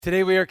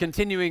Today we are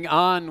continuing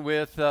on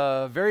with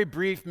a very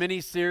brief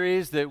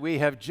mini-series that we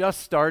have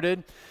just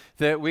started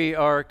that we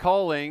are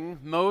calling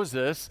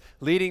Moses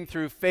Leading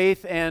Through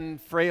Faith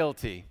and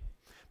Frailty.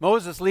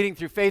 Moses leading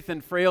through faith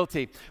and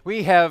frailty.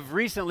 We have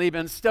recently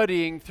been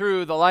studying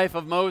through the life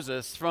of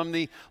Moses from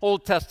the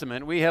Old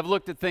Testament. We have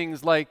looked at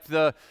things like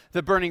the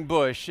burning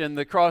bush and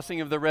the crossing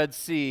of the Red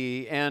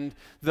Sea and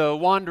the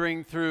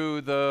wandering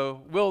through the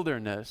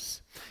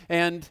wilderness.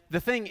 And the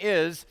thing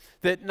is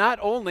that not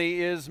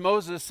only is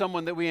Moses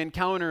someone that we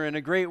encounter in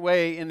a great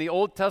way in the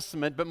Old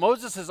Testament, but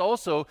Moses is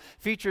also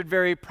featured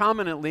very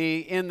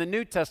prominently in the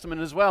New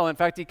Testament as well. In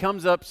fact, he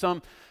comes up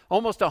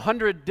almost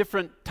 100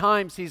 different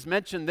times he's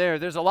mentioned there.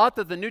 There's a lot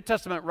that the New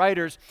Testament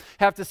writers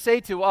have to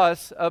say to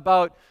us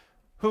about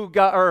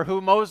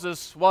who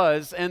Moses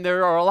was, and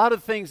there are a lot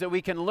of things that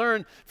we can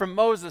learn from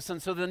Moses,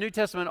 and so the New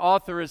Testament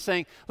author is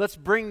saying, let's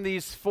bring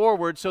these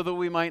forward so that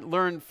we might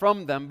learn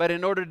from them. But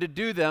in order to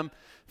do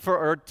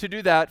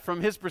that,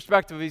 from his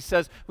perspective, he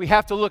says, we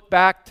have to look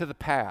back to the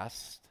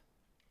past.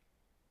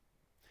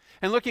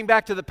 And looking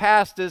back to the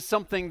past is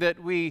something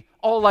that we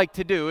all like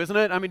to do, isn't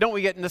it? I mean, don't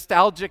we get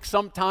nostalgic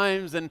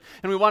sometimes and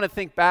we want to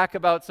think back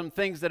about some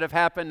things that have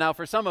happened? Now,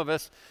 for some of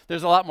us,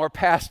 there's a lot more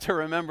past to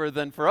remember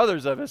than for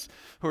others of us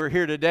who are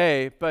here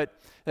today. But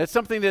it's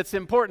something that's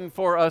important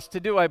for us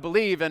to do, I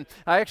believe. And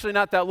I actually,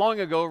 not that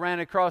long ago, ran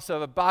across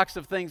a box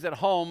of things at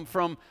home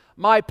from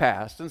my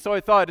past. And so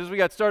I thought, as we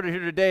got started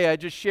here today, I'd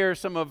just share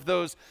some of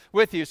those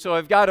with you. So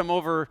I've got them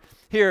over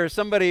here.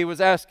 Somebody was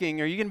asking,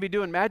 are you going to be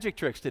doing magic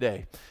tricks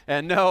today?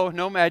 And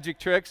no magic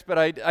tricks, but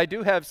I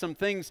do have some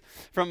things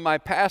from my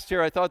past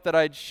here I thought that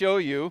I'd show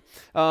you.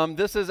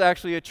 This is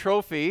actually a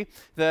trophy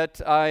that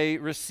I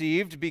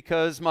received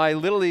because my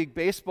Little League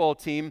baseball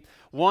team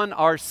won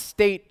our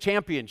state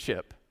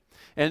championship.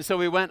 And so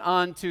we went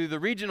on to the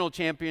regional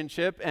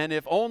championship, and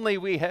if only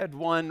we had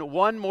won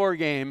one more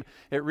game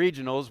at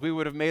regionals, we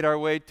would have made our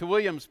way to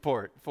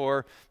Williamsport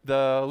for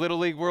the Little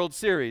League World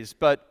Series,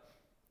 but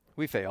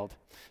we failed.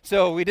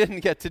 So we didn't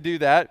get to do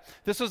that.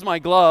 This was my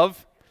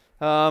glove,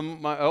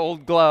 my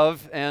old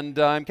glove, and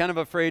I'm kind of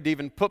afraid to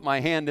even put my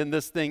hand in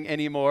this thing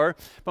anymore.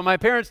 But my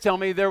parents tell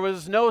me there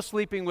was no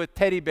sleeping with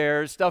teddy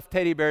bears, stuffed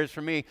teddy bears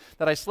for me,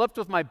 that I slept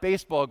with my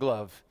baseball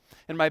glove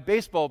and my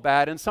baseball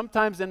bat, and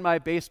sometimes in my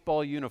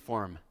baseball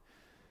uniform.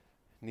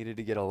 Needed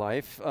to get a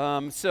life.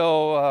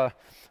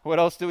 What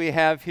else do we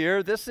have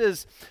here? This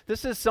is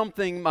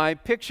something, my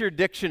picture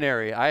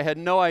dictionary. I had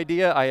no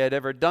idea I had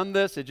ever done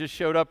this. It just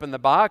showed up in the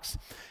box.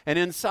 And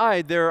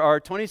inside there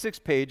are 26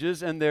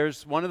 pages, and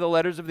there's one of the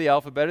letters of the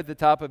alphabet at the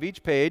top of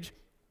each page.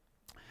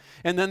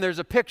 And then there's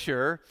a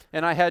picture,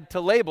 and I had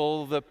to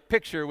label the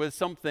picture with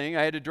something.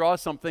 I had to draw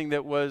something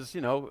that was,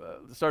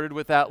 started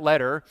with that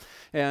letter.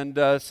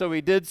 And so we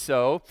did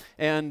so.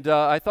 And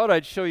I thought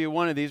I'd show you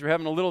one of these. We're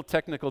having a little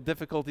technical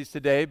difficulties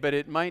today, but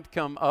it might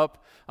come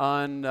up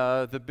on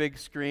the big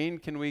screen.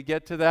 Can we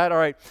get to that? All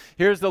right.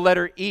 Here's the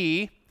letter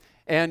E.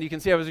 And you can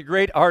see I was a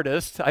great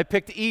artist. I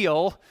picked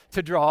eel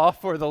to draw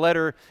for the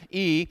letter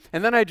E.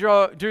 And then I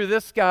drew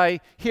this guy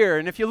here.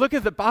 And if you look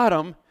at the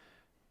bottom,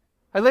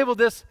 I labeled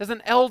this as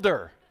an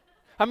elder.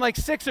 I'm like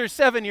 6 or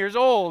 7 years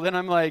old, and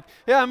I'm like,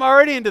 yeah, I'm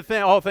already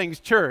into all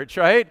things church,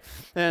 right?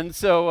 And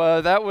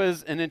so that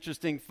was an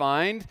interesting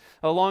find.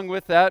 Along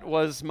with that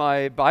was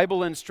my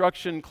Bible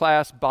instruction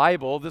class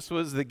Bible. This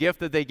was the gift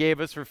that they gave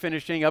us for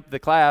finishing up the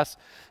class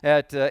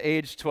at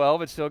age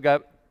 12. It still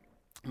got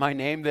my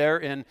name there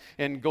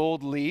in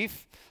gold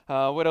leaf.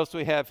 What else do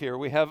we have here?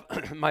 We have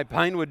my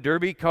Pinewood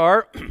Derby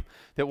car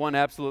that won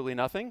absolutely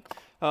nothing.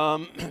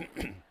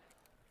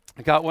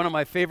 I got one of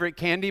my favorite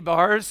candy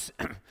bars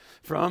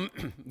from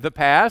the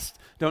past.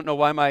 Don't know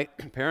why my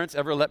parents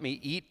ever let me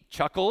eat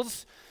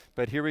Chuckles,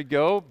 but here we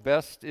go.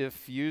 Best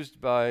if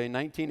used by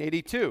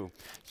 1982.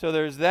 So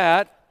there's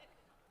that.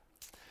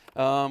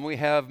 We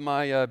have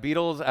my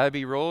Beatles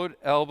Abbey Road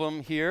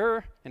album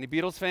here. Any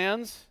Beatles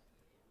fans?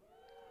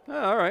 Oh,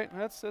 all right,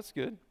 that's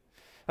good.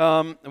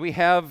 We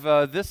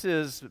have, this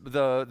is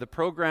the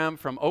program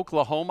from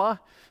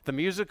Oklahoma, the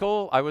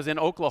musical. I was in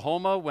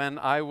Oklahoma when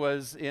I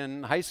was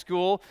in high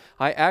school.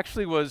 I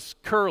actually was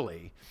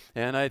Curly,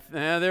 and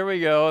there we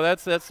go.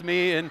 That's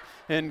me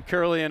in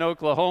Curly in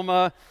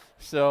Oklahoma.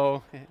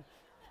 So it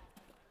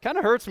kind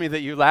of hurts me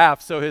that you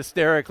laugh so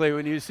hysterically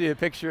when you see a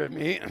picture of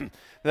me.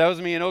 That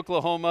was me in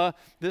Oklahoma.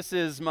 This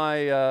is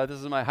my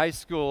high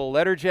school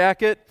letter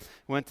jacket.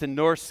 Went to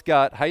North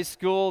Scott High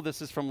School.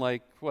 This is from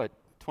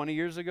 20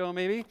 years ago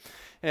maybe,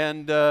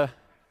 and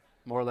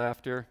more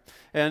laughter.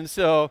 And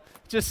so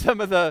just some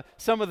of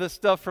the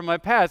stuff from my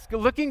past.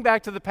 Looking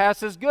back to the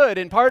past is good,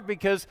 in part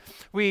because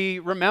we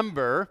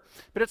remember,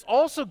 but it's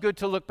also good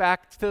to look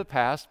back to the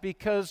past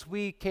because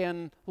we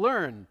can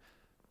learn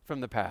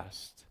from the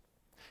past.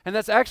 And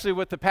that's actually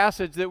what the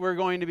passage that we're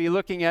going to be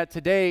looking at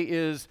today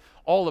is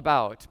all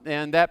about.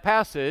 And that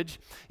passage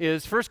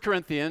is 1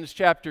 Corinthians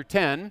chapter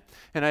 10.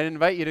 And I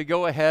invite you to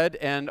go ahead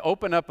and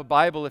open up a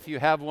Bible if you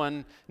have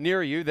one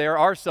near you. There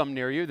are some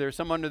near you. There's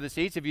some under the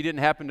seats. If you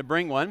didn't happen to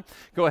bring one,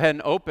 go ahead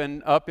and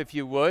open up if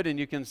you would. And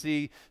you can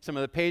see some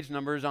of the page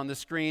numbers on the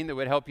screen that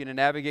would help you to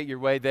navigate your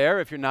way there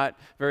if you're not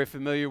very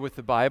familiar with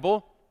the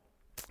Bible.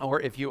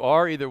 Or if you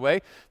are, either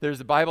way, there's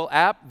a Bible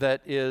app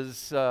that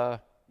is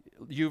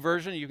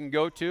YouVersion you can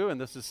go to, and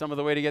this is some of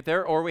the way to get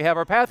there. Or we have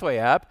our Pathway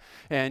app,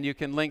 and you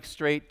can link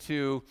straight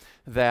to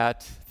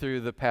that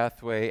through the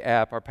Pathway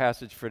app, our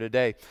passage for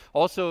today.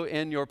 Also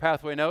in your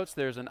Pathway notes,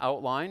 there's an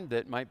outline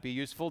that might be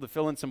useful to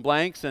fill in some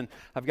blanks, and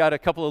I've got a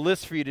couple of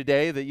lists for you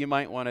today that you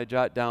might want to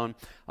jot down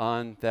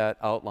on that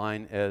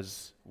outline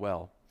as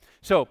well.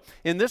 So,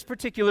 in this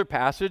particular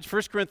passage,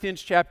 1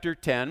 Corinthians chapter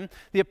 10,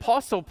 the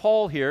Apostle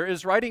Paul here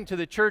is writing to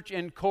the church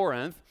in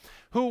Corinth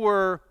who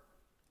were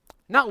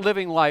not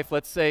living life,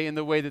 let's say, in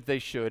the way that they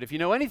should. If you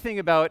know anything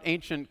about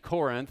ancient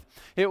Corinth,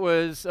 it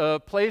was a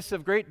place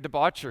of great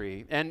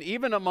debauchery. And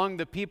even among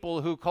the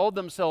people who called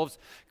themselves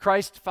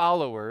Christ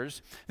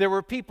followers, there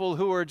were people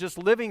who were just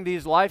living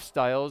these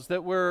lifestyles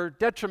that were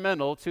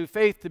detrimental to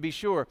faith, to be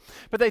sure.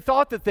 But they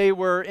thought that they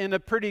were in a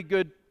pretty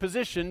good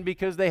position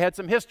because they had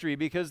some history,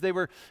 because they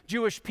were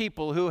Jewish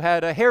people who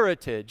had a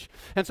heritage.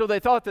 And so they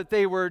thought that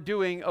they were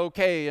doing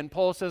okay. And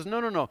Paul says,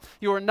 no,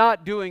 you are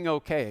not doing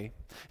okay.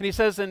 And he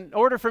says, in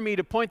order for me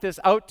to point this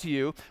out to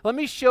you, let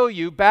me show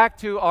you back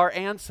to our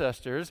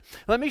ancestors.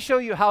 Let me show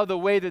you how the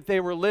way that they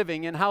were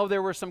living and how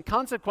there were some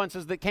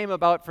consequences that came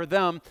about for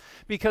them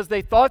because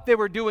they thought they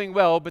were doing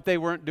well, but they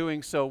weren't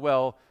doing so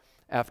well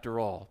after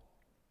all.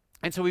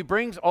 And so he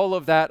brings all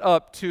of that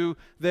up to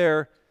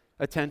their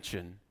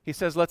attention. He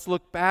says, let's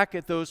look back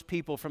at those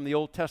people from the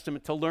Old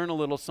Testament to learn a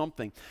little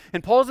something.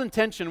 And Paul's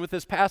intention with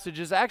this passage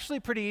is actually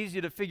pretty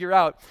easy to figure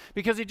out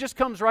because he just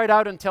comes right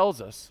out and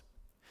tells us.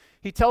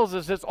 He tells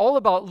us it's all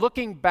about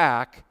looking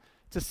back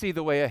to see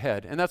the way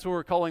ahead. And that's what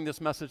we're calling this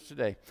message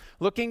today.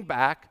 Looking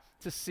back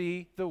to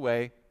see the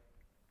way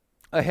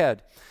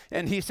ahead.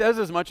 And he says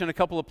as much in a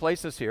couple of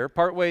places here.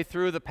 Partway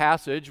through the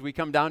passage, we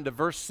come down to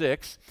verse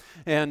 6.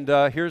 And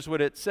here's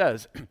what it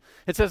says.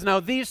 It says, now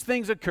these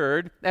things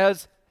occurred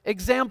as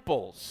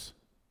examples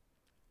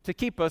to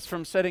keep us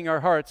from setting our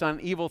hearts on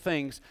evil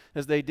things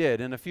as they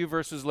did. And a few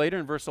verses later,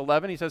 in verse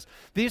 11, he says,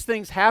 these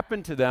things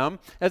happened to them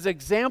as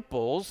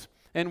examples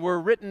and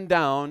were written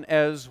down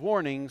as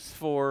warnings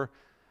for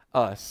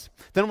us.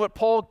 Then what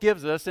Paul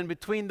gives us in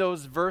between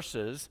those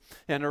verses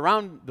and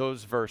around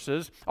those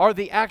verses are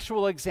the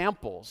actual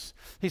examples.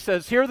 He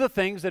says, here are the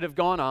things that have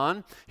gone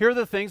on. Here are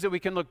the things that we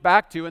can look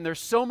back to, and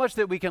there's so much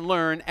that we can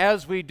learn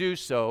as we do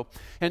so.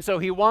 And so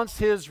he wants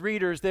his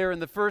readers there in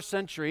the first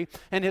century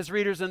and his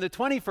readers in the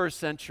 21st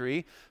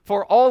century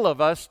for all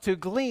of us to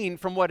glean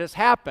from what has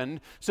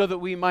happened so that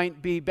we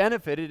might be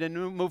benefited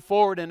and move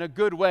forward in a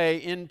good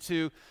way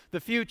into the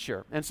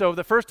future. And so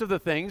the first of the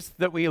things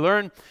that we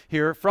learn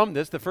here from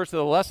this, the first of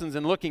the lessons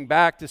in looking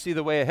back to see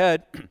the way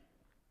ahead,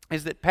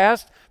 is that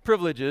past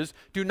privileges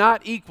do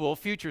not equal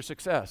future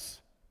success.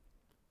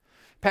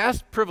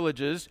 Past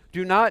privileges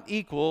do not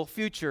equal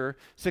future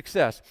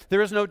success.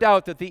 There is no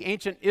doubt that the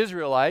ancient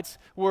Israelites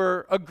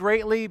were a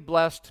greatly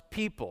blessed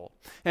people.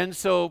 And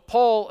so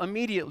Paul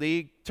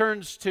immediately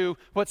turns to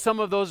what some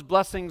of those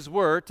blessings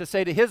were to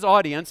say to his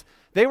audience,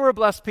 they were a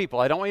blessed people.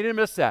 I don't want you to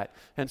miss that.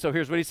 And so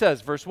here's what he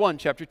says, verse 1,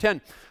 chapter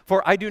 10.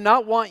 For I do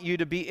not want you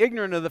to be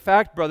ignorant of the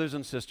fact, brothers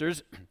and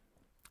sisters,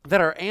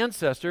 that our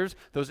ancestors,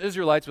 those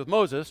Israelites with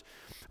Moses,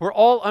 were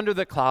all under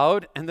the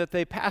cloud and that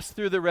they passed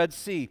through the Red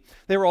Sea.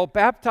 They were all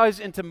baptized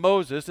into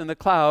Moses in the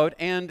cloud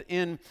and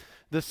in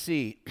the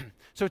sea.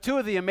 So two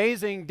of the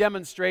amazing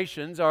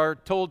demonstrations are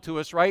told to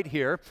us right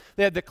here.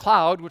 They had the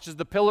cloud, which is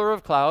the pillar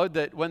of cloud,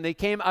 that when they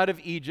came out of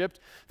Egypt,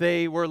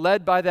 they were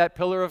led by that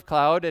pillar of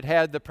cloud. It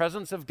had the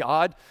presence of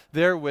God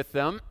there with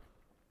them.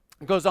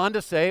 It goes on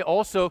to say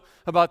also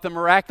about the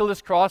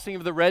miraculous crossing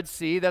of the Red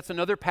Sea. That's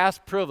another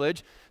past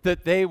privilege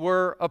that they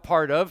were a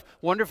part of.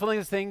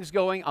 Wonderful things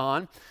going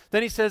on.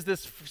 Then he says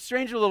this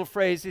strange little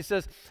phrase. He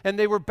says, and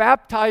they were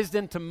baptized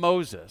into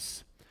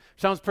Moses.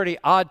 Sounds pretty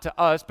odd to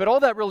us, but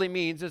all that really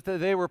means is that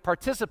they were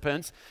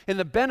participants in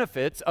the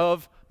benefits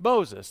of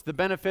Moses, the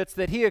benefits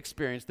that he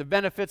experienced, the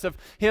benefits of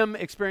him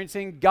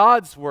experiencing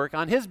God's work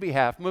on his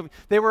behalf.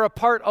 They were a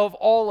part of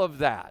all of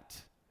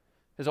that,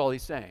 is all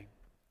he's saying.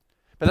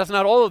 But that's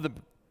not all of the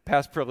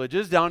past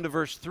privileges. Down to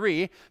verse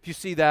 3, if you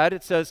see that,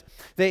 it says,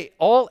 they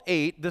all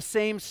ate the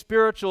same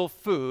spiritual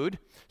food.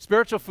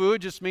 Spiritual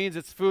food just means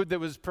it's food that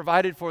was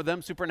provided for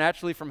them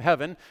supernaturally from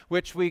heaven,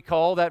 which we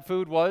call that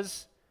food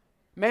was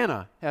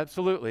manna,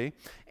 absolutely.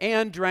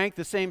 And drank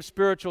the same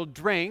spiritual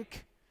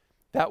drink,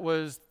 that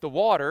was the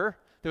water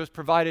that was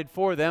provided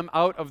for them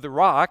out of the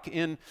rock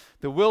in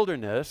the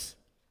wilderness.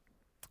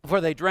 For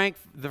they drank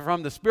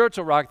from the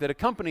spiritual rock that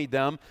accompanied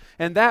them,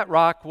 and that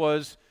rock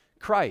was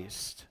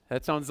Christ.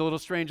 That sounds a little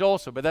strange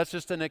also, but that's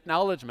just an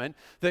acknowledgement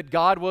that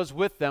God was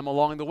with them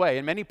along the way.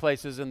 In many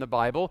places in the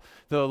Bible,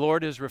 the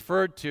Lord is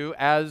referred to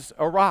as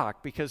a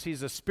rock because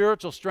he's a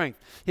spiritual strength.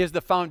 He is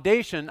the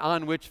foundation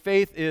on which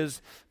faith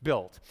is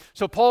built.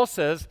 So Paul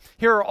says,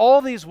 here are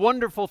all these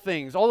wonderful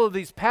things, all of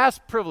these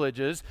past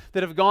privileges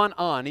that have gone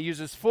on. He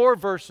uses 4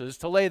 verses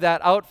to lay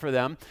that out for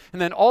them,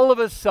 and then all of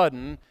a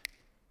sudden,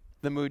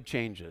 the mood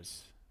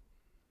changes.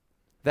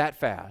 That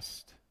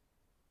fast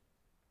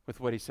with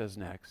what he says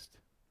next.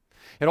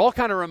 It all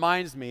kind of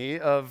reminds me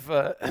of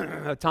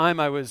a time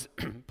I was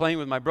playing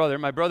with my brother.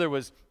 My brother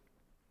was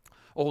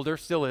older,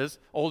 still is,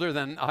 older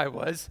than I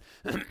was,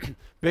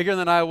 bigger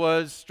than I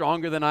was,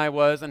 stronger than I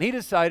was, and he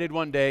decided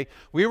one day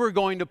we were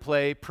going to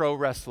play pro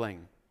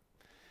wrestling.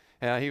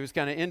 He was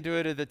kind of into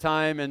it at the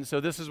time, and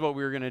so this is what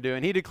we were going to do.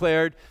 And he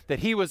declared that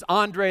he was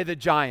Andre the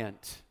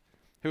Giant,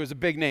 who was a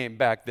big name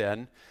back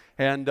then.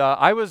 And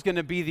I was going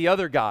to be the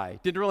other guy.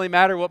 Didn't really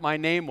matter what my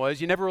name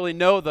was. You never really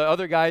know the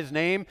other guy's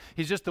name.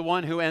 He's just the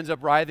one who ends up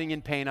writhing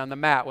in pain on the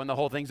mat when the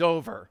whole thing's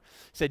over.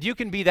 Said, you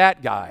can be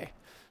that guy.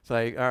 It's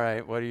like, all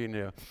right, what do you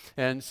do?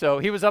 And so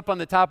he was up on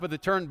the top of the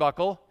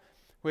turnbuckle,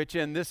 which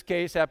in this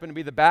case happened to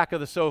be the back of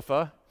the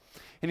sofa.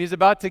 And he's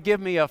about to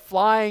give me a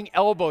flying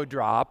elbow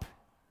drop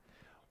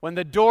when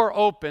the door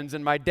opens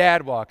and my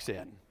dad walks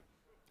in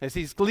as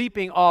he's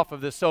leaping off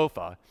of the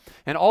sofa.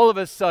 And all of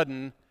a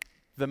sudden,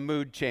 the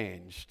mood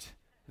changed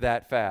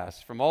that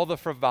fast. From all the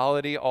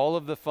frivolity, all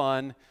of the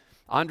fun,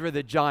 Andre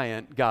the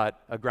Giant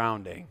got a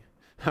grounding.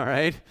 All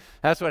right?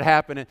 That's what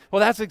happened. Well,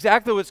 that's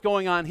exactly what's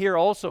going on here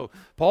also.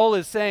 Paul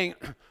is saying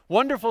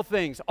wonderful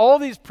things, all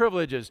these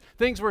privileges,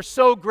 things were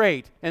so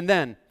great. And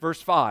then,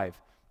 verse 5,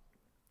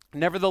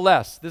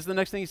 nevertheless, this is the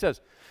next thing he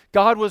says,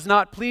 God was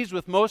not pleased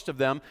with most of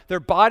them. Their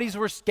bodies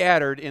were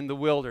scattered in the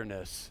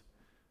wilderness.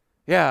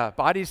 Yeah,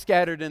 bodies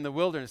scattered in the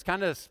wilderness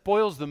kind of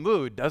spoils the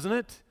mood, doesn't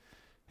it?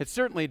 It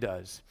certainly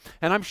does.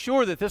 And I'm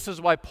sure that this is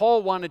why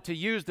Paul wanted to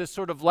use this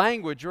sort of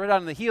language right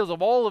on the heels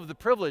of all of the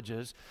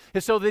privileges,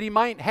 is so that he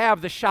might have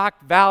the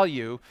shock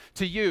value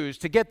to use,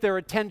 to get their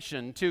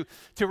attention, to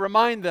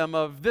remind them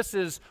of this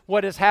is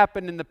what has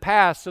happened in the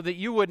past, so that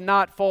you would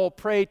not fall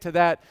prey to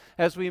that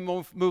as we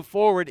move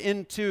forward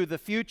into the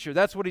future.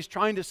 That's what he's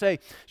trying to say.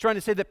 He's trying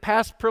to say that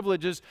past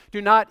privileges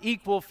do not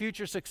equal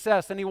future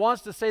success. And he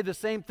wants to say the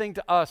same thing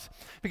to us,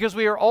 because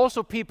we are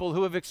also people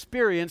who have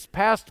experienced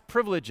past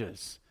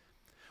privileges.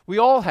 We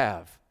all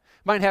have.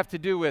 Might have to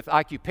do with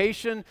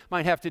occupation,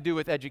 might have to do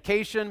with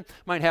education,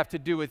 might have to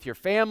do with your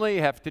family,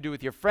 have to do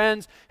with your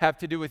friends, have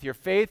to do with your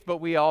faith, but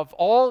we have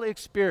all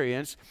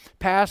experienced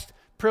past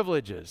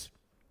privileges.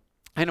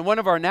 And one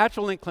of our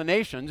natural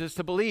inclinations is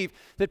to believe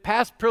that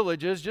past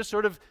privileges just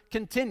sort of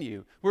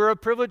continue. We're a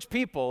privileged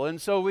people,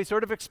 and so we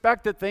sort of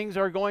expect that things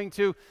are going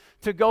to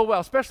go well,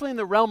 especially in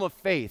the realm of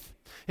faith.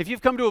 If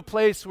you've come to a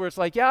place where it's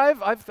like, yeah,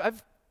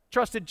 I've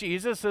trusted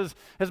Jesus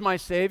as my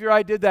Savior.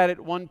 I did that at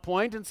one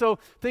point, and so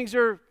things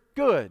are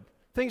good.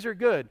 Things are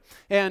good.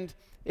 And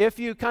if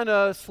you kind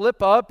of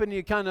slip up and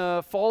you kind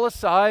of fall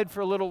aside for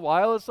a little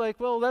while, it's like,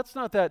 well, that's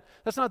not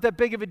that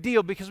big of a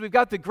deal because we've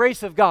got the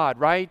grace of God,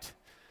 right?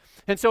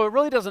 And so it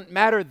really doesn't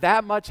matter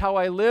that much how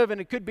I live, and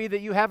it could be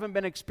that you haven't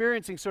been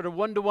experiencing sort of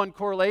one-to-one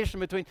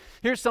correlation between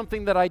here's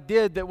something that I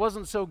did that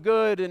wasn't so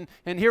good,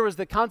 and here was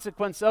the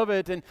consequence of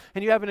it, and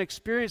you haven't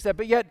experienced that,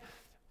 but yet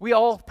we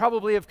all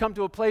probably have come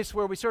to a place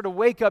where we sort of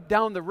wake up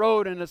down the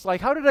road and it's like,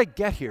 how did I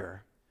get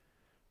here?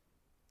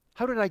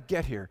 How did I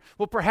get here?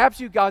 Well, perhaps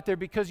you got there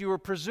because you were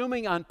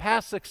presuming on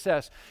past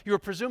success. You were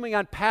presuming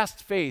on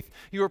past faith.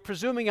 You were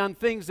presuming on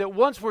things that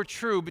once were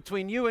true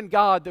between you and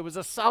God. There was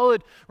a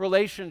solid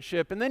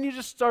relationship. And then you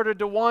just started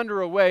to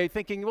wander away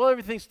thinking, well,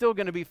 everything's still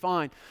going to be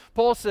fine.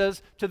 Paul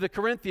says to the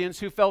Corinthians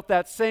who felt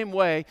that same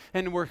way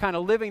and were kind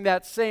of living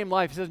that same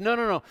life, he says,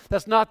 no,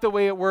 that's not the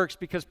way it works,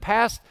 because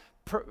past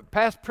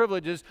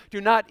privileges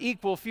do not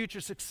equal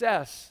future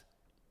success.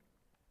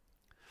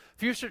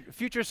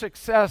 Future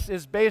success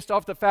is based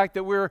off the fact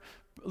that we're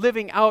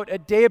living out a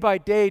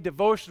day-by-day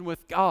devotion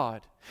with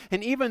God.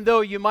 And even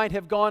though you might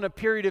have gone a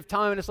period of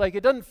time and it's like,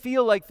 it doesn't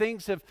feel like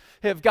things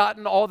have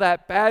gotten all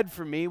that bad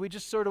for me, we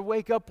just sort of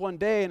wake up one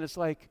day and it's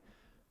like,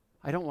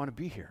 I don't want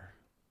to be here.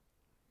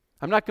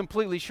 I'm not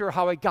completely sure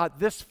how I got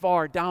this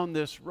far down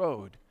this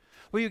road.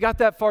 Well, you got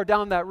that far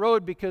down that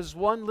road because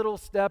one little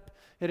step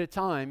at a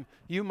time,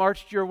 you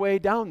marched your way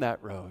down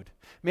that road.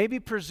 Maybe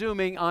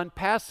presuming on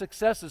past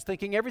successes,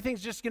 thinking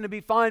everything's just going to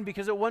be fine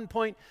because at one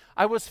point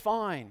I was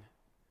fine.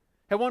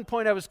 At one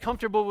point I was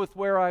comfortable with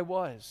where I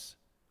was.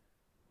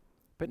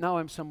 But now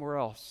I'm somewhere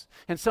else.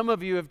 And some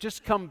of you have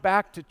just come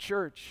back to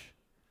church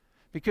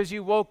because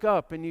you woke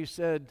up and you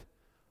said,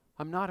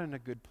 I'm not in a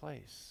good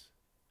place.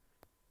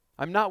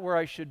 I'm not where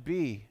I should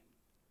be.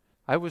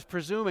 I was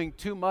presuming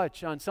too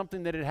much on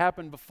something that had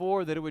happened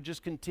before, that it would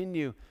just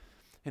continue,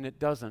 and it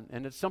doesn't.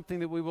 And it's something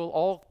that we will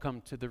all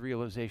come to the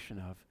realization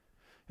of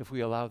if we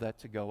allow that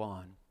to go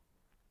on.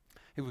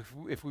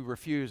 If we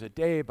refuse a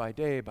day by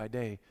day by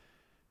day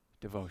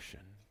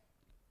devotion.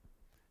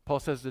 Paul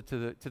says it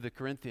to the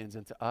Corinthians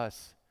and to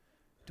us,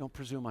 don't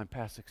presume on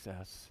past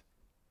success.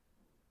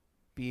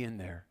 be in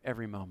there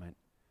every moment,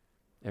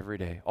 every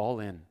day, all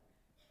in.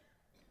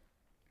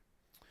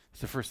 It's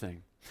the first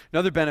thing.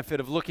 Another benefit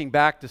of looking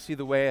back to see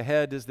the way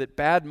ahead is that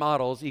bad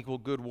models equal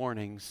good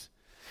warnings.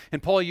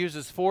 And Paul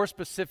uses 4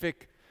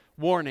 specific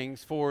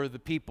warnings for the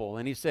people.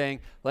 And he's saying,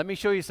 let me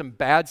show you some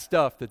bad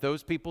stuff that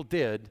those people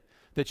did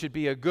that should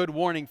be a good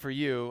warning for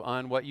you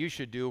on what you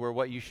should do or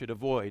what you should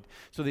avoid.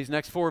 So these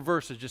next 4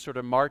 verses just sort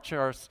of march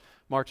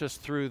us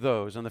through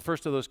those. And the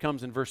first of those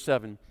comes in verse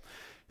 7.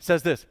 It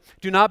says this,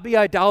 do not be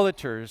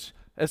idolaters,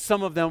 as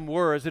some of them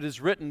were, as it is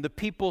written, the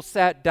people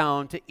sat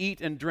down to eat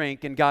and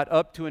drink and got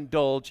up to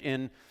indulge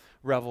in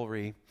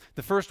revelry.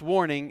 The first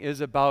warning is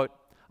about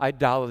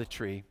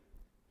idolatry.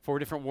 4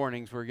 different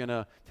warnings we're going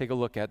to take a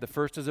look at. The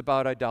first is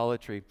about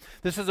idolatry.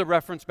 This is a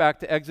reference back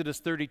to Exodus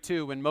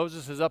 32 when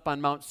Moses is up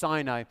on Mount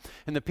Sinai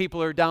and the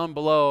people are down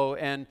below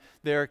and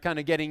they're kind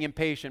of getting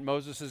impatient.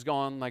 Moses has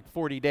gone like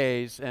 40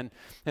 days and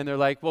they're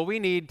like, well, we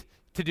need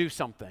to do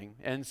something.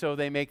 And so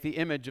they make the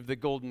image of the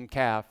golden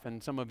calf.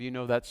 And some of you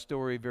know that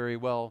story very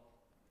well.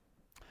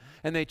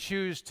 And they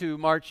choose to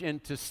march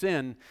into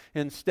sin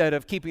instead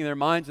of keeping their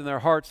minds and their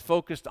hearts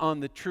focused on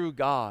the true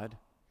God.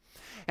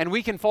 And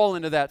we can fall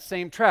into that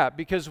same trap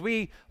because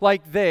we,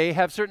 like they,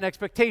 have certain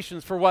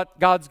expectations for what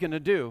God's going to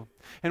do.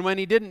 And when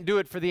he didn't do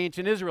it for the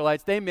ancient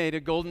Israelites, they made a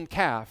golden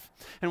calf.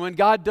 And when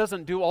God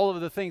doesn't do all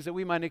of the things that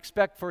we might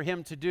expect for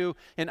him to do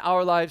in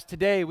our lives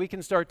today, we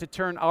can start to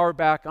turn our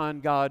back on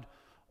God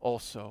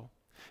also.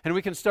 And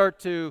we can start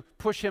to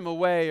push him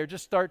away or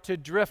just start to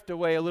drift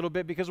away a little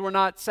bit because we're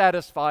not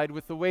satisfied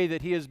with the way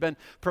that he has been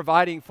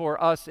providing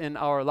for us in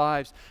our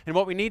lives. And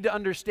what we need to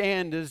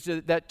understand is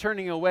that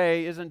turning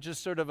away isn't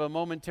just sort of a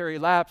momentary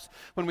lapse.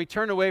 When we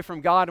turn away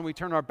from God and we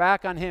turn our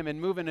back on him and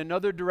move in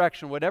another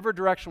direction, whatever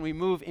direction we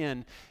move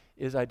in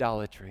is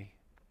idolatry.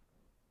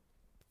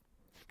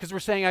 Because we're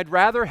saying, I'd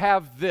rather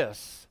have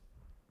this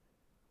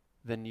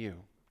than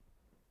you.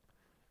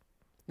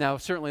 Now,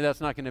 certainly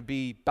that's not going to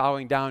be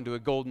bowing down to a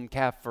golden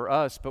calf for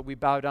us, but we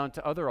bow down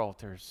to other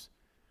altars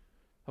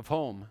of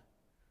home,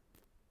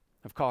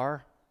 of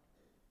car,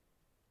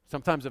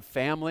 sometimes of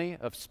family,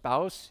 of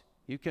spouse.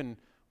 You can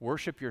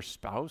worship your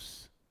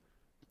spouse,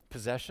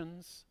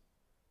 possessions,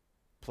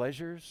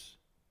 pleasures.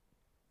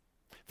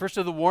 First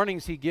of the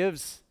warnings he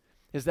gives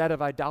is that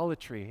of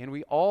idolatry, and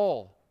we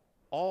all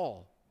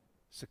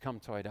succumb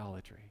to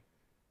idolatry.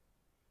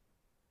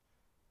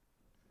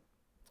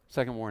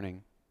 Second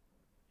warning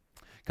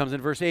comes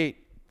in verse 8.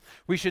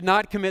 We should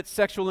not commit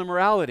sexual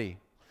immorality,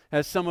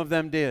 as some of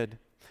them did.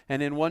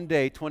 And in one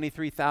day,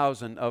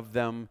 23,000 of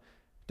them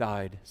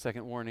died.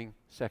 Second warning,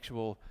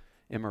 sexual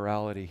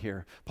immorality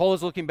here. Paul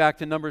is looking back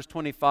to Numbers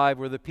 25,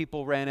 where the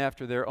people ran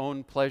after their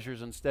own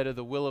pleasures instead of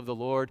the will of the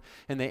Lord,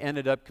 and they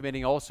ended up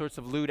committing all sorts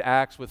of lewd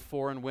acts with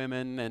foreign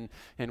women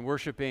and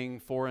worshiping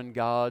foreign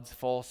gods,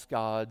 false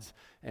gods,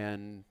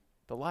 and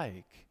the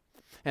like.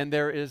 And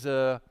there is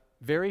a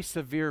very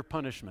severe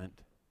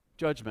punishment,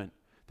 judgment,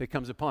 that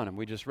comes upon him.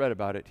 We just read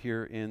about it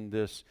here in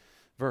this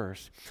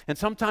verse. And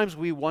sometimes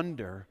we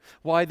wonder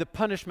why the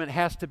punishment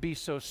has to be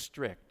so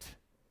strict.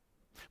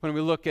 When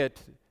we look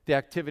at the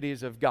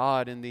activities of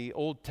God in the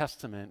Old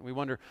Testament, we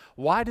wonder,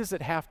 why does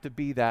it have to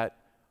be that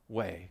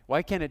way?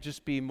 Why can't it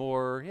just be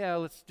more,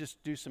 let's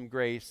just do some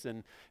grace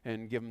and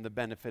give them the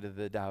benefit of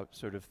the doubt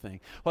sort of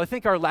thing? Well, I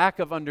think our lack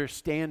of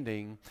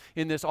understanding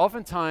in this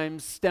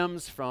oftentimes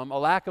stems from a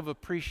lack of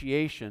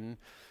appreciation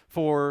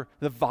for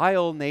the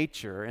vile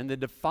nature and the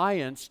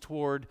defiance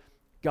toward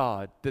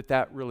God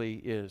that really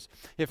is.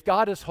 If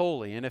God is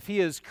holy and if he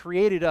has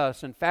created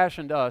us and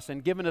fashioned us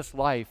and given us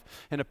life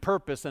and a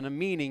purpose and a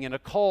meaning and a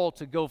call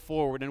to go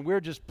forward, and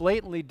we're just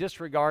blatantly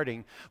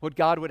disregarding what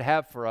God would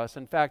have for us.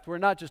 In fact, we're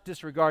not just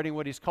disregarding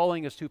what he's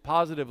calling us to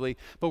positively,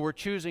 but we're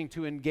choosing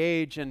to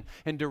engage and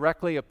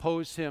directly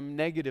oppose him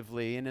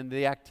negatively and in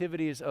the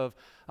activities of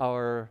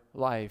our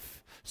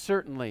life.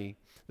 Certainly,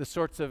 the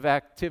sorts of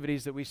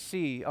activities that we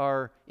see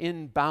are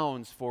in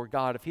bounds for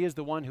God. If he is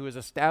the one who has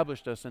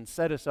established us and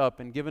set us up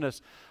and given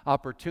us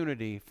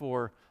opportunity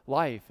for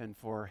life and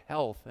for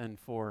health and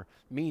for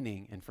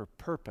meaning and for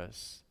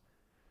purpose,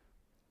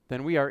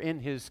 then we are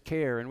in his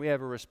care and we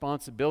have a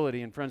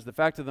responsibility. And friends, the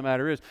fact of the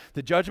matter is,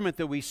 the judgment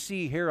that we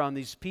see here on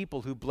these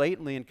people who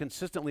blatantly and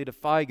consistently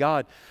defy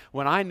God,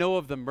 when I know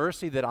of the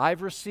mercy that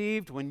I've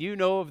received, when you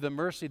know of the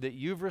mercy that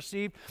you've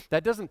received,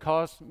 that doesn't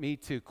cause me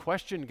to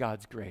question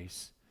God's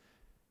grace.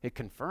 It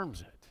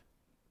confirms it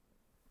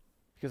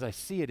because I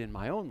see it in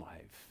my own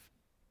life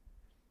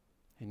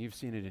and you've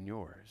seen it in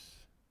yours.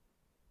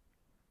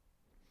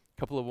 A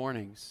couple of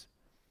warnings: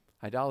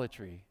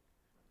 idolatry,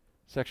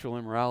 sexual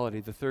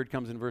immorality. The third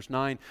comes in verse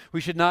 9.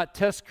 We should not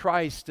test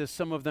Christ as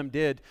some of them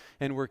did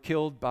and were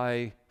killed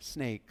by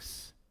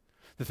snakes.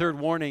 The third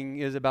warning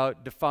is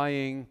about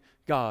defying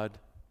God,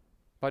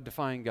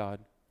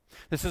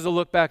 This is a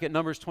look back at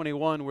Numbers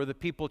 21, where the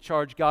people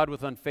charge God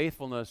with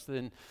unfaithfulness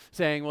and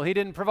saying, well, he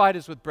didn't provide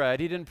us with bread,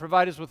 he didn't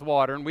provide us with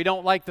water, and we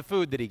don't like the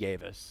food that he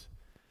gave us.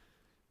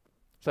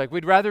 It's like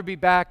we'd rather be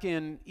back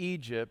in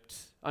Egypt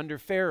under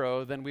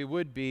Pharaoh than we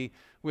would be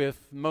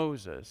with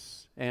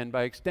Moses, and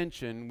by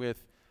extension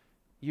with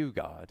you,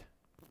 God.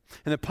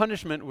 And the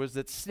punishment was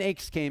that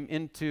snakes came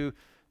into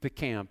the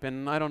camp.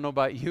 And I don't know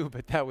about you,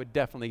 but that would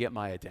definitely get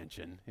my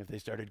attention if they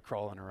started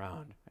crawling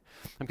around.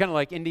 I'm kind of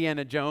like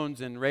Indiana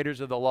Jones and Raiders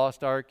of the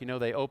Lost Ark. You know,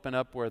 they open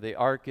up where the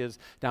ark is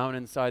down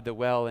inside the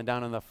well, and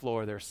down on the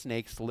floor there are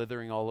snakes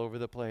slithering all over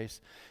the place.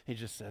 He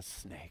just says,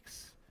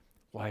 snakes.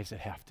 Why does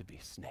it have to be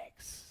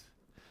snakes?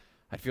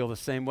 I feel the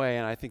same way,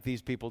 and I think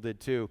these people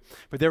did too.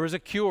 But there was a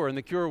cure, and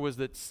the cure was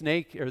that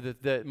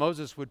that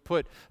Moses would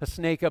put a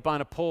snake up on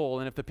a pole,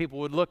 and if the people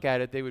would look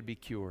at it, they would be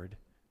cured.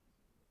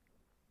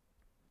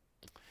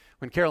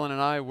 When Carolyn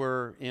and I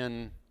were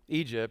in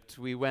Egypt,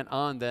 we went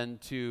on then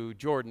to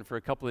Jordan for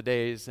a couple of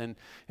days,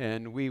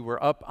 and we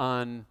were up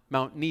on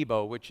Mount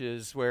Nebo, which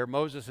is where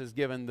Moses is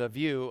given the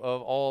view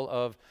of all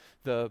of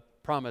the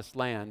promised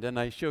land. And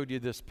I showed you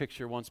this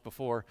picture once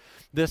before.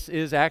 This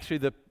is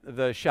actually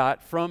the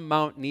shot from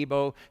Mount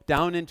Nebo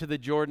down into the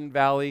Jordan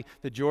Valley.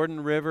 The Jordan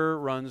River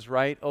runs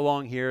right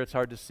along here. It's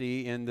hard to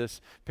see in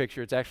this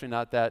picture. It's actually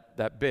not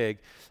that big.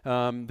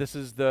 This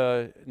is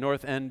the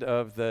north end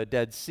of the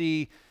Dead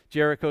Sea.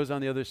 Jericho's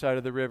on the other side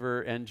of the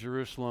river, and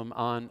Jerusalem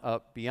on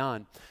up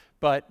beyond.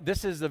 But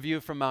this is the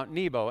view from Mount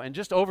Nebo. And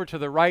just over to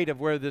the right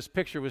of where this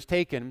picture was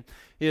taken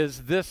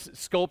is this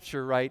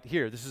sculpture right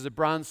here. This is a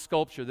bronze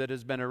sculpture that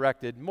has been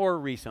erected more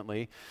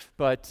recently,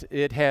 but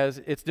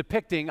it's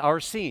depicting our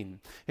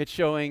scene. It's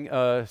showing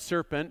a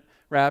serpent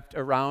wrapped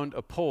around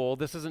a pole.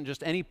 This isn't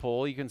just any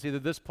pole. You can see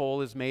that this pole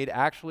is made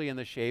actually in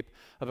the shape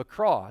of a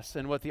cross.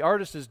 And what the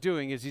artist is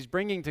doing is he's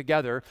bringing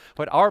together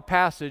what our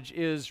passage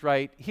is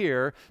right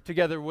here,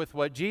 together with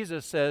what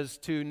Jesus says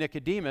to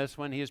Nicodemus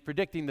when he is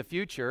predicting the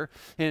future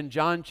in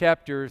John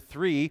chapter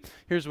 3.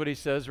 Here's what he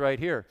says right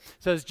here.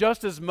 It says,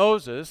 just as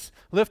Moses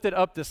lifted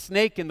up the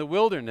snake in the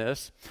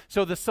wilderness,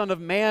 so the Son of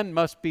Man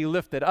must be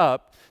lifted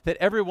up, that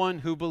everyone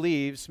who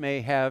believes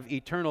may have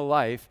eternal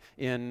life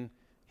in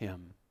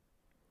him.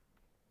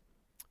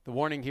 The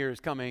warning here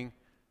is coming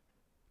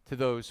to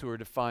those who are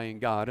defying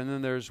God. And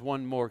then there's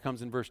one more,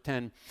 comes in verse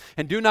 10.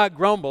 And do not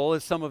grumble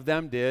as some of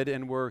them did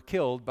and were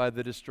killed by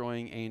the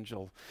destroying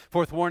angel.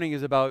 Fourth warning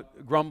is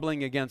about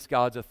grumbling against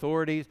God's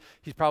authorities.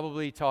 He's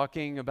probably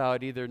talking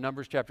about either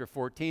Numbers chapter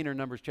 14 or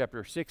Numbers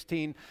chapter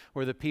 16,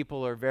 where the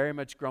people are very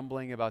much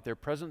grumbling about their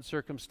present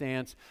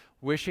circumstance,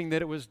 wishing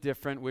that it was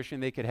different,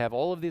 wishing they could have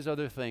all of these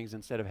other things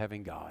instead of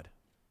having God.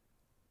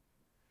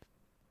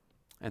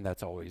 And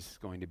that's always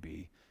going to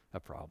be a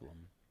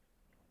problem.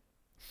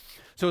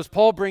 So as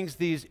Paul brings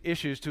these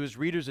issues to his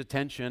readers'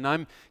 attention,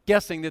 I'm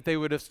guessing that they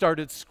would have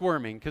started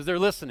squirming because they're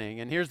listening,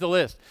 and here's the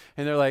list.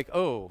 And they're like,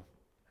 oh,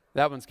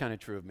 that one's kind of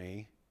true of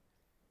me,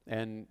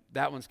 and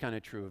that one's kind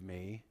of true of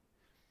me.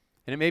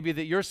 And it may be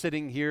that you're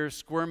sitting here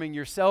squirming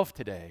yourself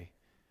today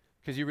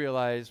because you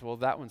realize, well,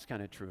 that one's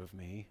kind of true of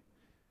me,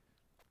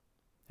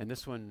 and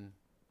this one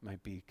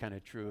might be kind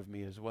of true of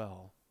me as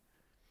well.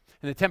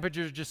 And the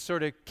temperature just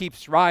sort of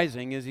keeps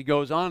rising as he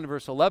goes on in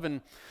verse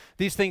 11.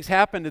 These things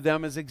happen to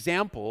them as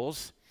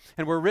examples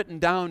and were written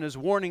down as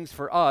warnings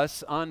for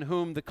us, on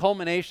whom the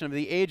culmination of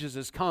the ages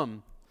has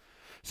come.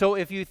 So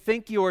if you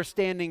think you are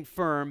standing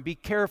firm, be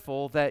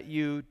careful that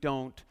you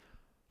don't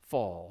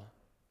fall.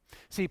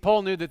 See,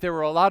 Paul knew that there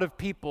were a lot of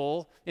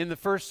people in the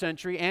first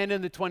century and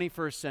in the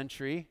 21st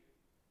century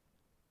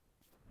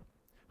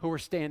who were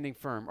standing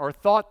firm, or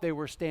thought they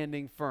were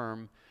standing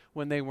firm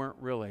when they weren't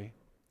really.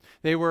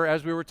 They were,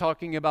 as we were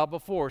talking about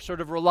before,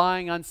 sort of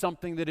relying on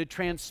something that had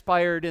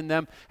transpired in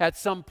them at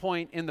some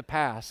point in the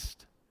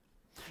past.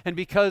 And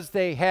because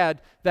they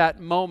had that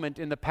moment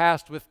in the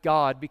past with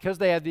God, because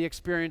they had the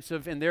experience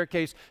of, in their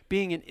case,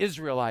 being an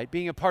Israelite,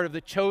 being a part of the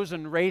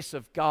chosen race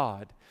of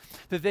God,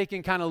 that they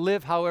can kind of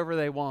live however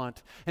they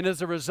want. And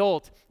as a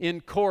result,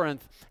 in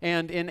Corinth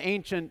and in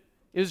ancient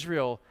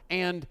Israel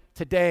and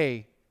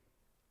today,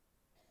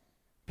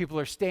 people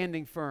are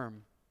standing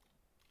firm.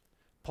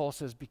 Paul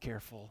says, be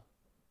careful.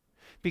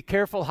 Be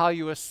careful how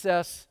you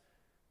assess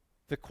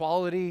the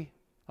quality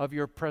of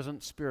your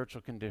present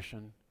spiritual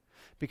condition.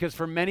 Because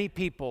for many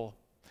people,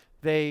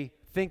 they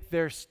think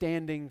they're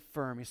standing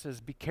firm. He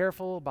says, be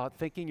careful about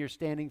thinking you're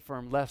standing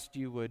firm lest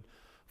you would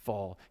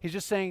fall. He's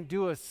just saying,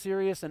 do a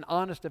serious and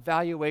honest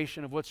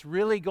evaluation of what's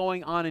really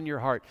going on in your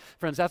heart.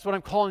 Friends, that's what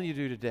I'm calling you to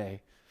do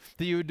today.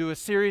 That you would do a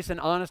serious and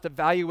honest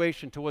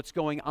evaluation to what's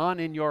going on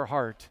in your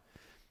heart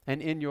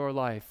and in your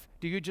life.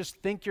 Do you just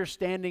think you're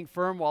standing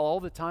firm while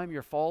all the time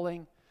you're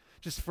falling?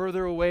 Just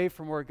further away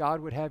from where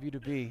God would have you to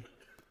be?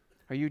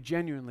 Are you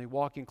genuinely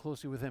walking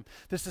closely with Him?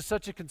 This is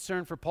such a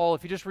concern for Paul.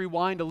 If you just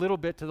rewind a little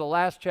bit to the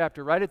last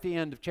chapter, right at the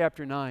end of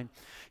chapter 9,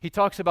 he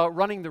talks about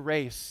running the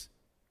race.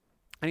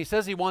 And he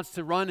says he wants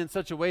to run in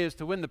such a way as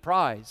to win the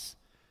prize.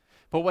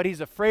 But what he's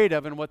afraid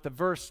of, and what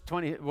verse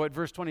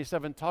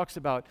 27 talks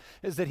about,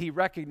 is that he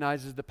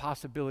recognizes the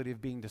possibility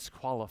of being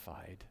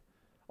disqualified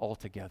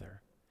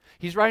altogether.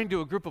 He's writing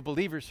to a group of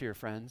believers here,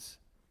 friends,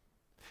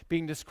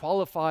 being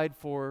disqualified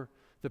for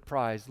the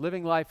prize,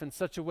 living life in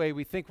such a way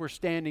we think we're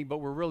standing, but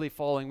we're really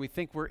falling. We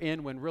think we're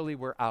in when really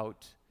we're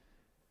out.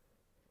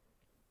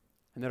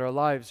 And that our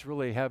lives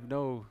really have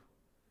no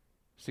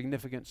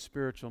significant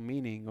spiritual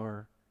meaning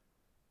or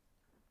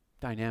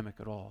dynamic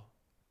at all.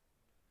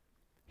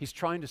 He's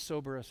trying to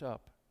sober us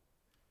up.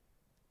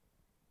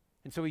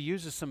 And so he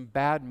uses some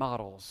bad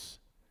models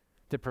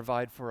to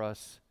provide for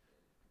us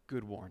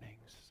good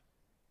warnings.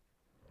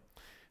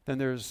 Then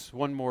there's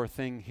one more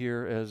thing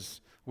here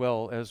as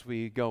well as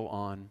we go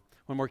on.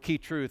 One more key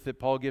truth that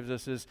Paul gives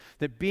us is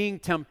that being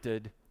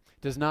tempted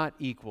does not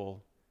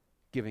equal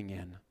giving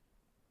in.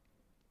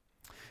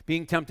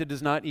 Being tempted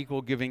does not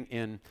equal giving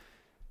in.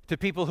 To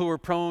people who are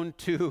prone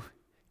to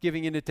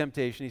giving into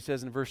temptation, he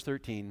says in verse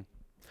 13,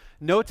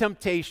 "No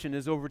temptation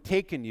has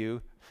overtaken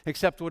you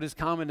except what is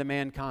common to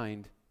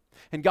mankind.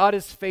 And God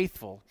is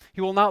faithful.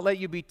 He will not let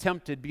you be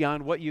tempted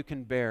beyond what you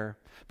can bear.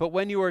 But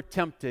when you are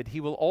tempted,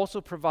 he will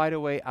also provide a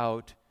way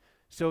out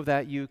so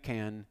that you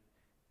can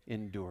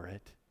endure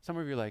it." Some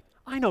of you are like,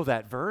 I know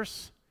that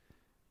verse,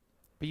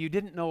 but you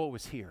didn't know it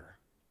was here.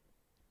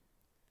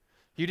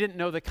 You didn't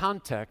know the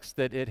context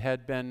that it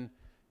had been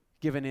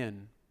given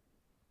in,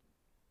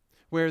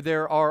 where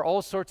there are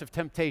all sorts of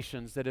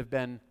temptations that have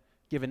been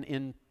given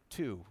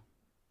into.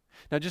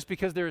 Now, just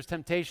because there is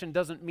temptation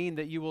doesn't mean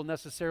that you will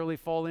necessarily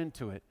fall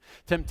into it.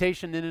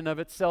 Temptation in and of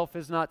itself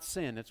is not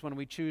sin. It's when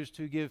we choose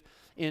to give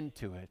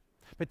into it.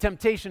 But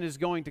temptation is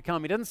going to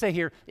come. He doesn't say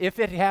here, if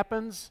it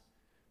happens.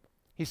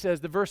 He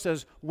says, the verse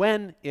says,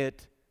 when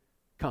it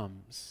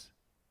comes.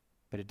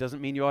 But it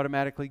doesn't mean you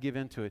automatically give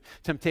into it.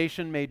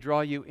 Temptation may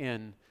draw you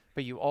in,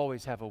 but you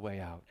always have a way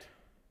out.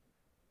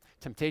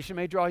 Temptation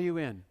may draw you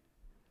in,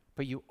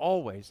 but you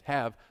always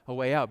have a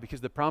way out,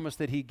 because the promise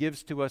that he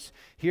gives to us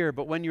here,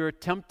 but when you're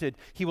tempted,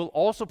 he will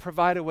also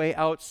provide a way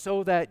out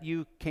so that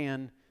you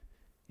can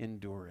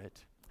endure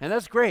it. And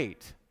that's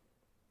great.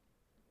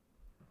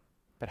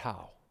 But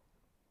how?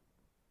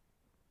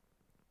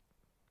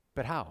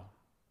 But how?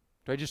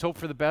 Do I just hope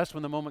for the best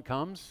when the moment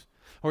comes?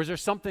 Or is there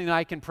something that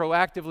I can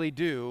proactively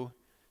do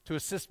to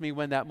assist me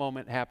when that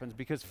moment happens?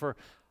 Because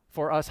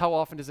for us, how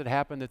often does it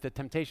happen that the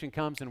temptation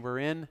comes and we're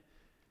in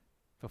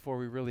before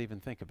we really even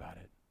think about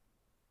it?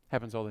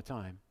 Happens all the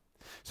time.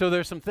 So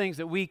there's some things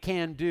that we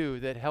can do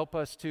that help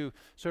us to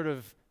sort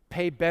of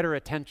pay better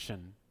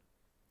attention,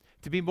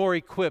 to be more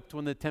equipped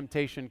when the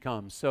temptation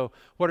comes. So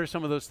what are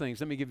some of those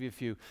things? Let me give you a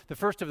few. The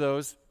first of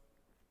those,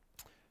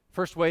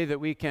 first way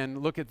that we can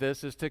look at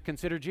this is to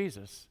consider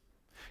Jesus.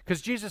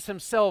 Because Jesus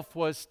himself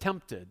was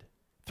tempted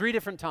 3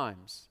 different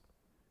times.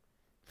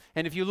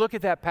 And if you look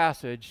at that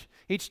passage,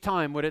 each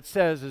time what it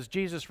says is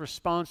Jesus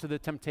responds to the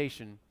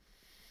temptation.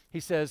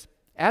 He says,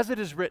 as it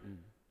is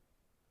written.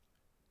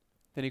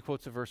 Then he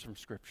quotes a verse from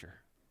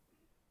Scripture.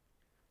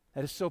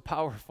 That is so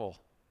powerful.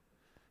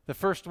 The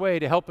first way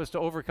to help us to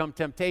overcome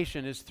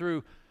temptation is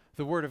through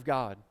the Word of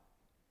God.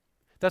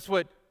 That's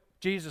what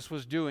Jesus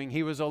was doing.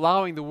 He was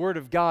allowing the Word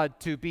of God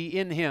to be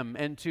in him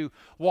and to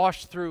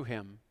wash through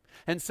him.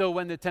 And so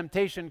when the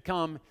temptation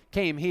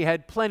came, he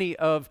had plenty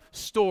of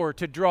store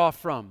to draw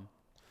from,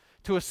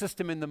 to assist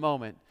him in the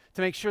moment,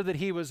 to make sure that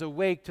he was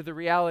awake to the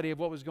reality of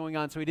what was going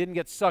on so he didn't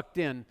get sucked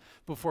in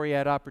before he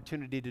had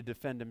opportunity to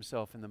defend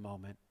himself in the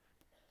moment.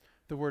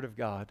 The Word of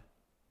God.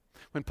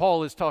 When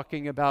Paul is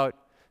talking about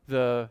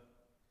the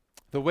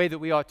way that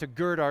we ought to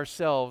gird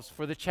ourselves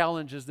for the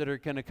challenges that are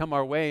going to come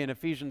our way in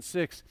Ephesians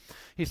 6,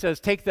 he says,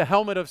 take the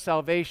helmet of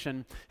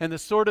salvation and the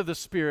sword of the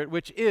Spirit,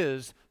 which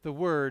is the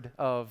Word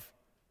of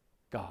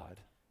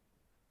God.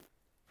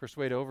 First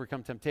way to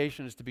overcome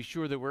temptation is to be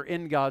sure that we're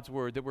in God's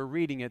Word, that we're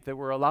reading it, that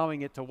we're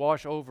allowing it to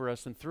wash over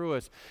us and through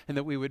us, and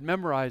that we would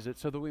memorize it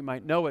so that we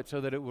might know it,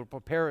 so that it will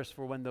prepare us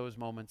for when those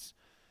moments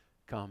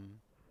come.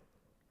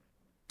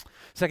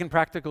 Second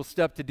practical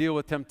step to deal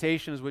with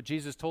temptation is what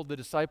Jesus told the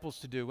disciples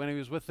to do. When he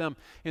was with them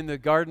in the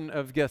Garden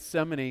of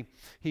Gethsemane,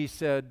 he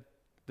said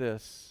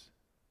this,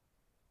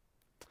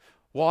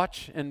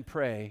 watch and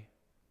pray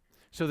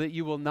so that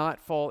you will not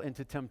fall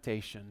into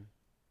temptation.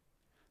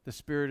 The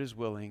spirit is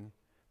willing,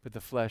 but the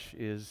flesh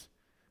is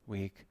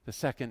weak. The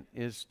second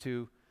is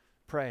to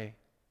pray.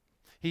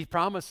 He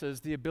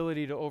promises the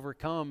ability to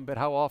overcome, but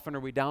how often are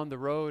we down the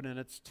road and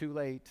it's too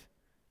late?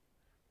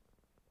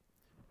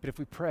 But if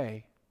we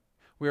pray,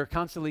 we are